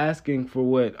just asking for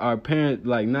what our parents,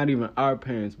 like not even our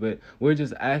parents, but we're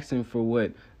just asking for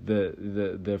what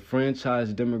the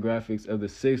franchise demographics of the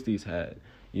 60s had.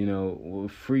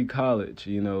 Free college,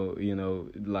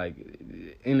 like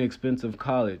inexpensive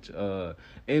college,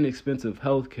 inexpensive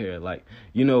healthcare, like,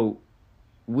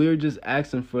 we're just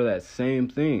asking for that same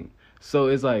thing. So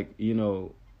it's like,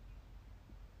 when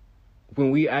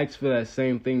we ask for that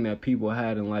same thing that people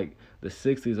had in like the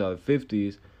 60s or the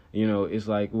 50s, it's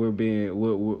like we're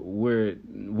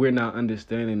not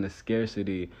understanding the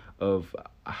scarcity of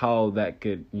how that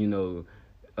could,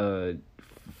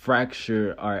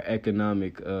 fracture our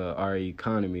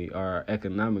economy, our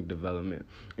economic development.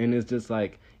 And it's just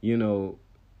like,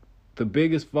 the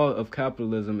biggest fault of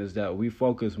capitalism is that we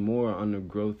focus more on the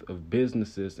growth of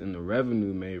businesses and the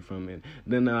revenue made from it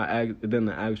than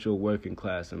the actual working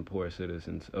class and poor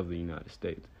citizens of the United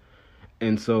States.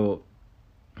 And so,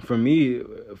 for me,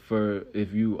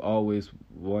 if you always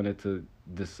wanted to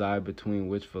decide between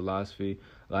which philosophy,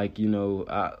 like,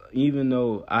 even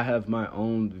though I have my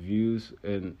own views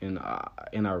and I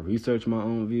research my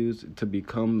own views to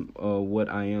become what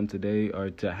I am today, or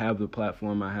to have the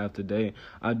platform I have today,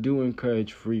 I do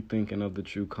encourage free thinking of the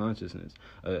true consciousness,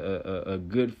 a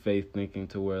good faith thinking,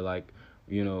 to where like,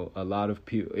 a lot of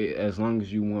people, as long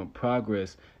as you want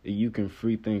progress, you can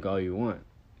free think all you want.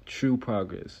 True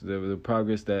progress, the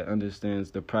progress that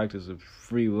understands the practice of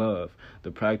free love,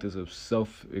 the practice of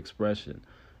self-expression,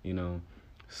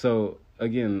 So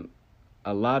again,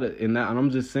 a lot of, and I'm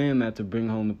just saying that to bring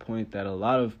home the point that a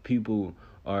lot of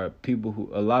a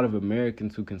lot of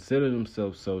Americans who consider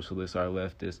themselves socialists or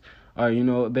leftists are, they're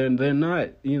not, they're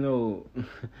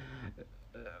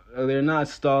not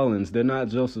Stalins, they're not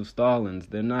Joseph Stalins,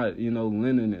 they're not,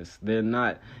 Leninists, they're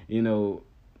not,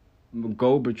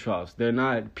 Gorbachevs. They're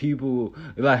not people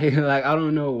like I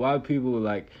don't know why people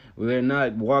like, they're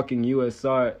not walking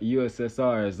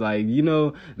USSRs, like,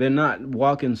 they're not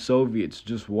walking Soviets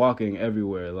just walking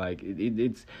everywhere. Like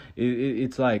it's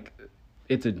like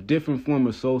it's a different form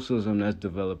of socialism that's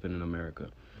developing in America.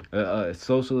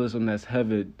 Socialism that's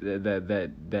heavy,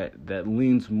 that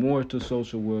leans more to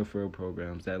social welfare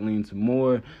programs, that leans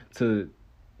more to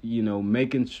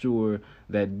making sure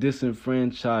that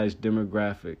disenfranchised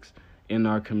demographics in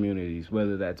our communities,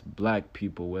 whether that's black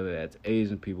people, whether that's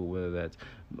Asian people, whether that's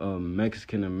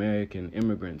Mexican American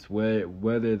immigrants,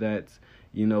 whether that's,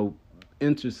 you know,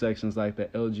 intersections like the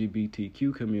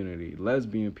LGBTQ community,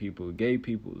 lesbian people, gay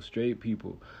people, straight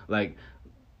people. Like,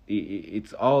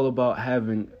 it's all about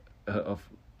having a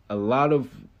lot of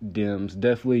Dems,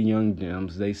 definitely young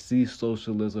Dems, they see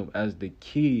socialism as the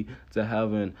key to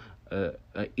having a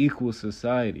equal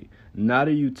society. Not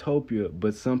a utopia,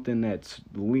 but something that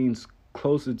leans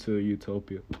closer to a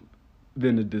utopia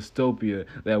than the dystopia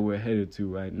that we're headed to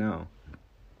right now.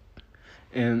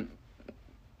 And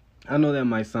I know that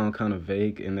might sound kind of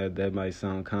vague, and that might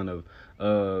sound kind of,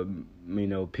 you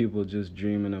know, people just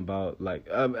dreaming about, like,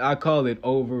 I call it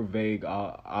over vague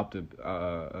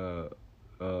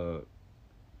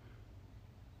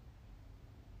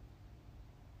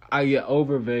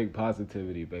over vague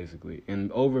positivity, basically.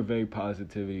 And over vague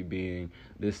positivity being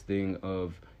this thing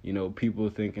of, you know, people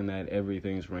thinking that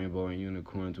everything's rainbow and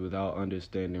unicorns without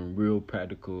understanding real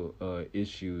practical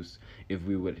issues. If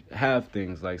we would have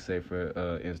things like, say,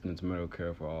 for instance,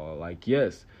 Medicare for all. Like,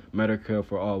 yes, Medicare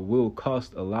for all will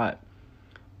cost a lot,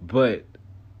 but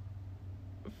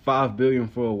 $5 billion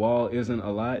for a wall isn't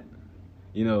a lot.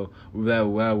 You know, that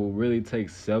will really take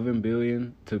 $7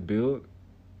 billion to build.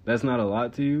 That's not a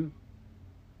lot to you.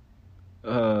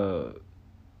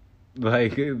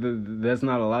 That's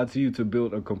not a lot to you to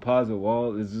build a composite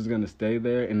wall. It's just gonna stay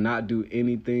there and not do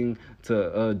anything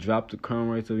to drop the crime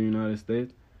rates of the United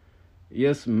States.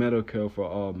 Yes, Medicare for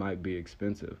all might be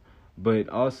expensive, but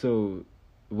also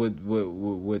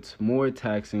what's more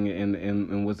taxing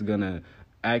and what's gonna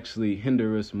actually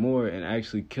hinder us more and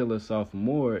actually kill us off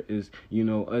more is, you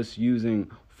know, us using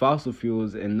fossil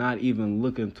fuels and not even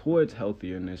looking towards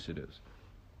healthier initiatives.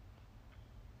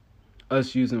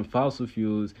 Us using fossil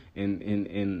fuels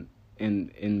and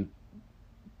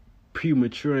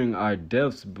prematuring our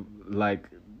deaths, like,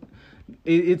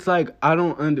 it's like, I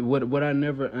don't what I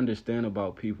never understand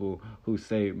about people who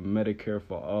say Medicare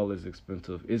for all is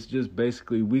expensive. It's just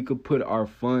basically we could put our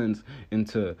funds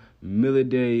into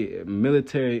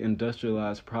military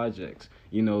industrialized projects,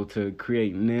 you know, to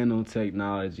create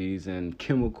nanotechnologies and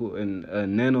chemical and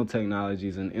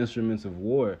nanotechnologies and instruments of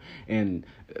war, and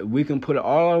we can put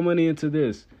all our money into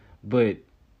this, but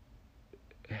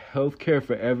healthcare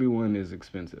for everyone is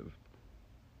expensive.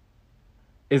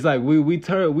 It's like we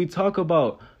talk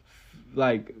about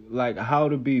like how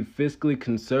to be fiscally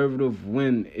conservative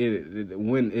when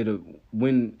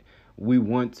we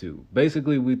want to.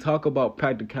 Basically, we talk about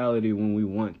practicality when we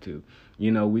want to.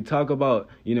 You know, we talk about,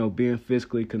 you know, being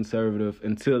fiscally conservative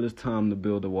until it's time to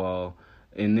build a wall,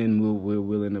 and then we're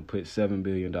willing to put $7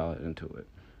 billion into it.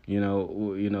 You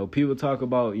know, people talk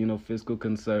about, you know, fiscal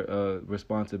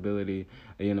responsibility,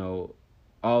 you know,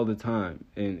 all the time,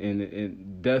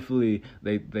 and definitely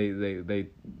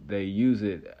they use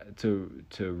it to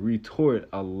retort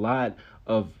a lot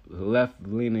of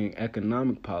left-leaning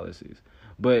economic policies.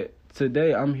 But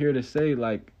today I'm here to say,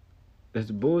 like,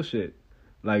 it's bullshit.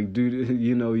 Like, dude,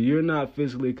 you know, you're not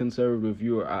fiscally conservative.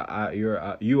 You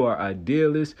are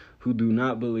idealists who do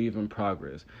not believe in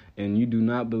progress, and you do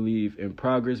not believe in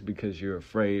progress because you're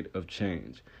afraid of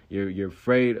change. You're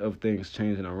afraid of things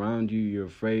changing around you. You're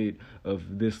afraid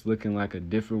of this looking like a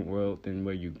different world than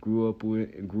where you grew up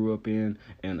in.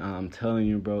 And I'm telling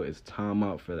you, bro, it's time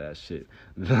out for that shit.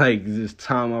 Like, just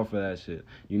time out for that shit.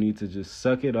 You need to just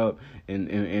suck it up and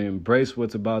embrace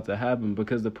what's about to happen,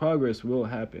 because the progress will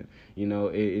happen. You know,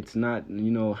 it's not,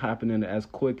 you know, happening as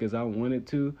quick as I want it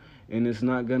to, and it's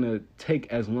not gonna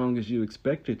take as long as you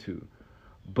expect it to.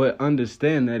 But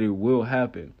understand that it will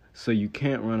happen, so you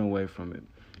can't run away from it,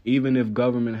 even if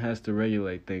government has to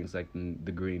regulate things like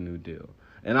the Green New Deal.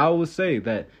 And I will say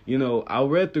that, you know, I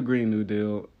read the Green New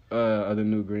Deal, or the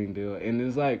New Green Deal, and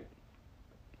it's like,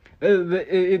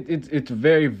 it's a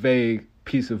very vague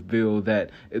piece of bill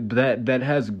that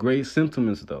has great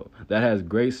sentiments, though. That has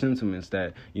great sentiments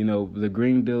that, you know, the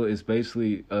Green Deal is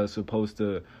basically supposed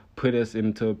to put us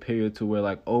into a period to where,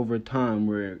 like, over time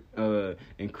we're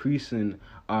increasing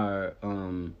our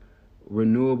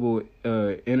renewable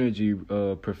energy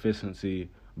proficiency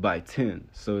by 10.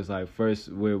 So it's like, first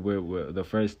we're the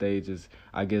first stage is,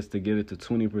 I guess, to get it to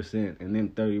 20%, and then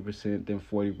 30%, then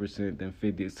 40%, then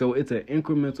 50%. So it's an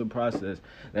incremental process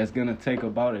that's gonna take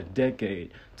about a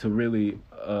decade to really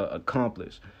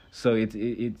accomplish. So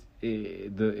in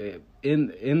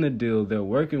the deal, they're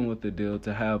working with the deal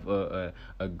to have a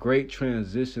great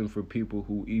transition for people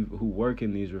who work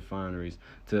in these refineries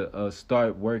to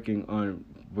start working on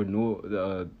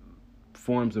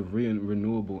forms of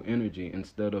renewable energy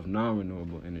instead of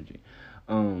non-renewable energy.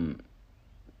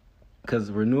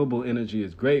 because renewable energy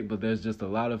is great, but there's just a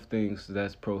lot of things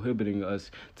that's prohibiting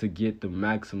us to get the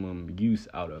maximum use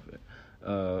out of it.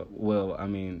 Well, I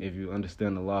mean, if you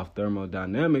understand the law of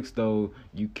thermodynamics, though,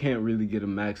 you can't really get a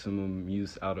maximum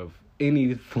use out of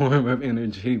any form of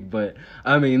energy. But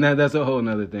I mean, that's a whole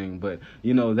nother thing. But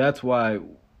that's why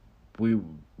we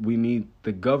we need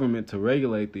the government to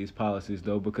regulate these policies,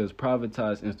 though, because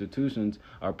privatized institutions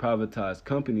or privatized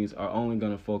companies are only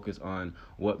going to focus on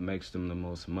what makes them the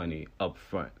most money up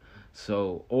front.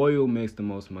 So oil makes the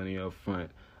most money up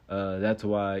front. That's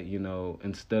why,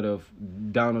 instead of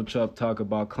Donald Trump talk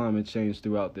about climate change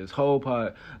throughout this whole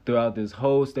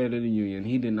State of the Union,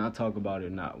 he did not talk about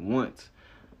it not once.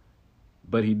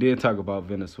 But he did talk about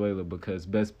Venezuela, because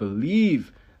best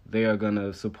believe they are going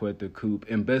to support the coup,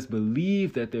 and best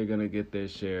believe that they're going to get their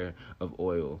share of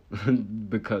oil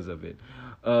because of it.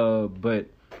 But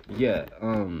yeah,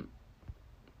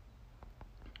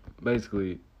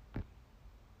 basically,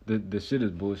 the shit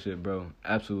is bullshit, bro.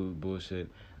 Absolute bullshit.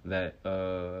 That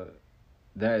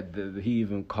he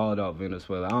even called out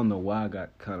Venezuela. I don't know why I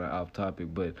got kind of off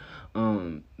topic, but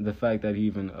the fact that he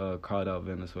even called out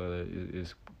Venezuela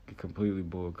is completely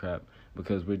bull crap,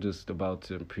 because we're just about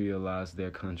to imperialize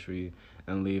their country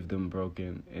and leave them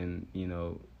broken and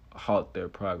halt their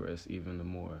progress even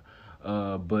more.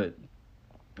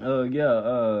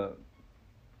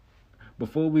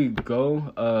 Before we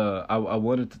go, I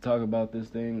wanted to talk about this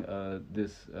thing,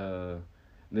 this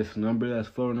number that's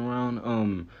floating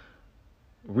around.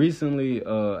 Recently,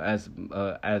 as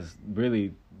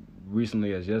really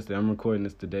recently as yesterday, I'm recording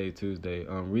this today, Tuesday.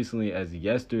 Recently as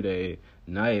yesterday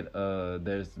night,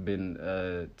 there's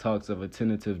been talks of a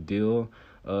tentative deal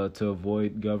to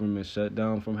avoid government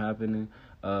shutdown from happening.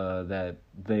 That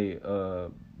they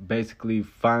basically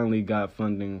finally got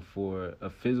funding for a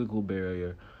physical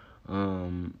barrier,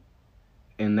 and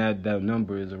that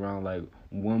number is around like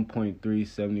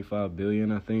 1.375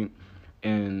 billion, I think.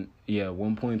 And yeah,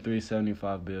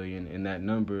 1.375 billion, and that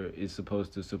number is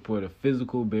supposed to support a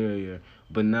physical barrier,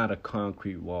 but not a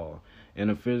concrete wall. And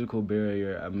a physical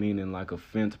barrier, I mean, in like a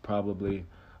fence probably,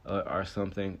 or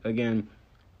something. Again,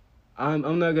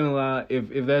 I'm not gonna lie.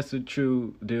 If that's the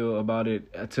true deal about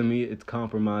it, to me it's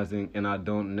compromising, and I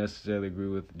don't necessarily agree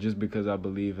with. Just because I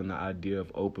believe in the idea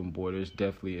of open borders,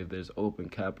 definitely if there's open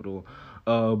capital,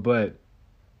 but.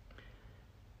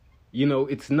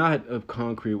 It's not a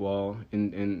concrete wall,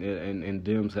 and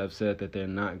Dems have said that they're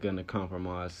not going to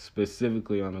compromise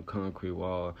specifically on a concrete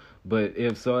wall. But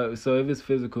if it's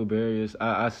physical barriers,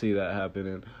 I see that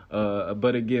happening.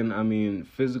 But again, I mean,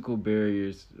 physical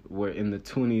barriers were in the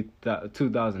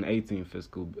 2018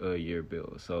 fiscal year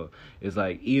bill. So it's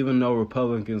like, even though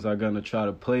Republicans are going to try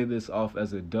to play this off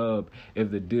as a dub, if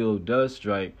the deal does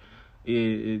strike,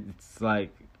 it's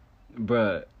like,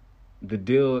 bruh, the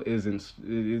deal isn't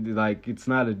it's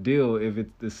not a deal if it's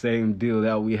the same deal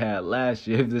that we had last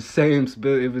year. If it's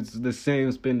the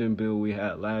same spending bill we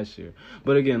had last year.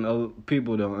 But again,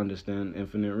 people don't understand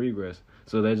infinite regress,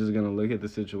 so they're just gonna look at the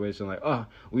situation like, oh,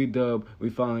 we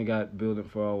finally got building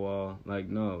for our wall. Like,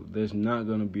 no, there's not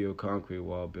gonna be a concrete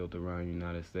wall built around the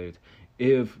United States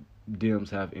if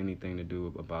Dems have anything to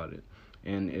do about it,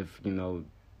 and if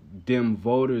Dem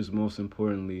voters, most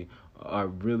importantly, are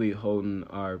really holding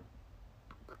our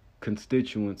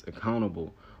constituents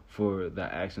accountable for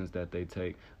the actions that they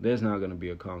take, there's not going to be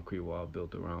a concrete wall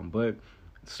built around. But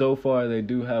so far they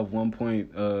do have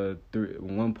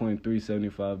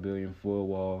 1.375 billion for a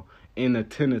wall in a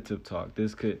tentative talk.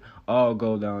 This could all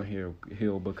go downhill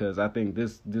because I think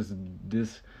this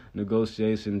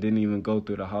negotiation didn't even go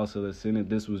through the House or the Senate.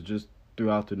 This was just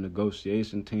throughout the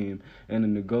negotiation team, and the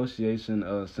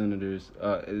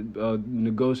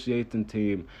negotiating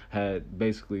team had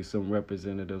basically some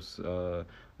representatives, 2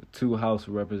 House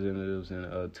representatives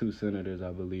and 2 senators,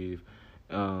 I believe.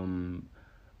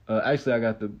 Actually, I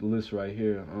got the list right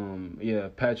here.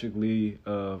 Patrick Lee,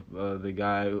 the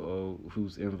guy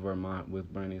who's in Vermont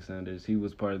with Bernie Sanders, he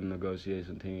was part of the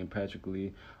negotiation team. Patrick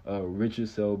Lee, Richard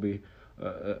Selby,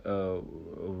 a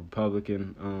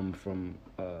Republican from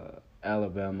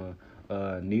Alabama,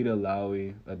 Nita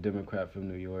Lowey, a Democrat from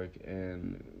New York,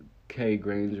 and Kay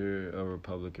Granger, a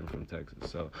Republican from Texas.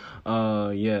 So,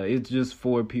 it's just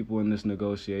 4 people in this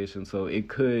negotiation. So it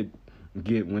could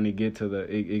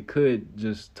it could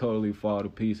just totally fall to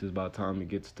pieces by the time it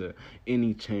gets to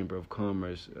any chamber of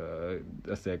commerce. I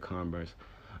said commerce,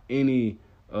 any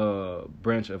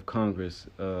branch of Congress.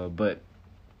 But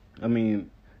I mean,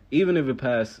 even if it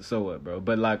passed, so what, bro?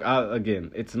 But like,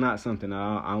 it's not something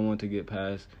I want to get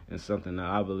passed. It's something that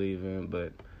I believe in.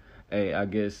 But hey, I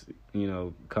guess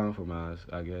compromise.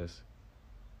 I guess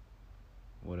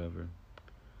whatever.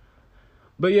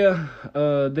 But yeah,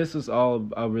 this is all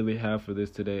I really have for this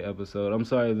today episode. I'm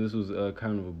sorry this was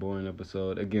kind of a boring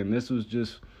episode. Again, this was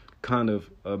just kind of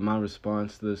my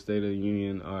response to the State of the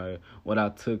Union, or what I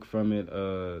took from it.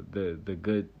 The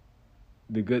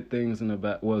good things and the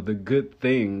bad. Well, the good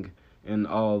thing and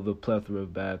all the plethora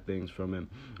of bad things from it.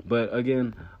 But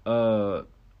again,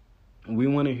 we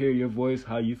want to hear your voice.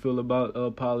 How you feel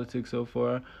about politics so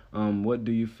far? What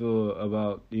do you feel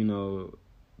about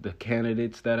the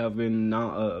candidates that have been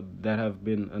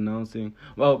announcing?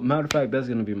 Well, matter of fact, that's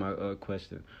gonna be my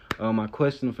question. My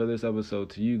question for this episode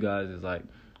to you guys is like,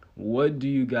 what do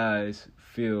you guys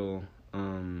feel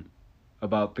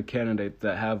about the candidates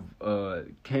that have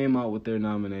came out with their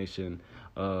nomination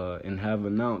and have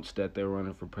announced that they're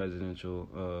running for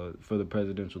the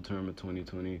presidential term of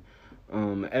 2020?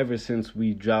 Ever since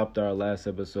we dropped our last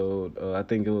episode, I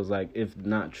think it was like, if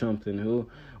not Trump, then who?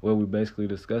 Where we basically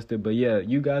discussed it. But yeah,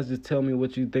 you guys just tell me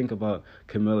what you think about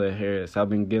Kamala Harris. I've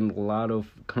been getting a lot of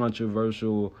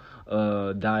controversial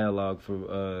dialogue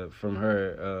from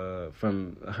her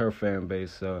fan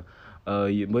base. So,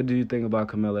 what do you think about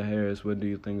Kamala Harris? What do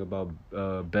you think about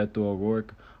Beto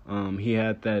O'Rourke? He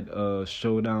had that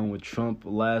showdown with Trump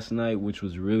last night, which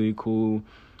was really cool.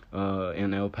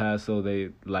 In El Paso,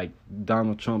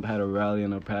 Donald Trump had a rally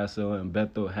in El Paso, and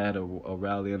Beto had a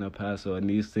rally in El Paso, and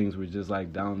these things were just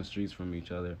like down the streets from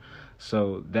each other.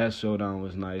 So that showdown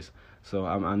was nice. So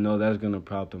I know that's gonna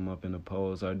prop them up in the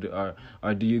polls. Are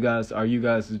you guys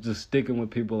just sticking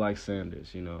with people like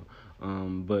Sanders?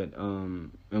 And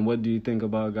what do you think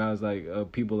about guys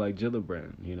like people like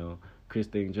Gillibrand?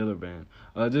 Christine Gillibrand.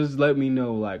 Just let me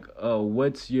know, like,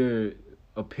 what's your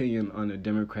opinion on the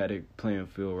Democratic playing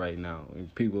field right now?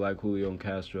 And people like Julio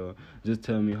Castro, just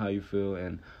tell me how you feel.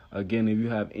 And again, if you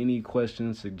have any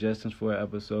questions, suggestions for an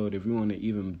episode, if you want to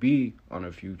even be on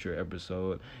a future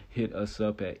episode, hit us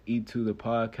up at E2 the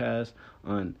Podcast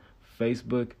on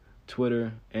Facebook,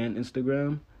 Twitter, and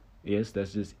Instagram. Yes,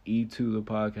 that's just E2 the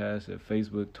Podcast at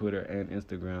Facebook, Twitter, and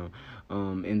Instagram.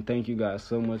 And thank you guys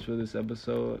so much for this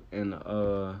episode. And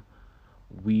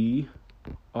we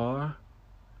are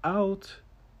out.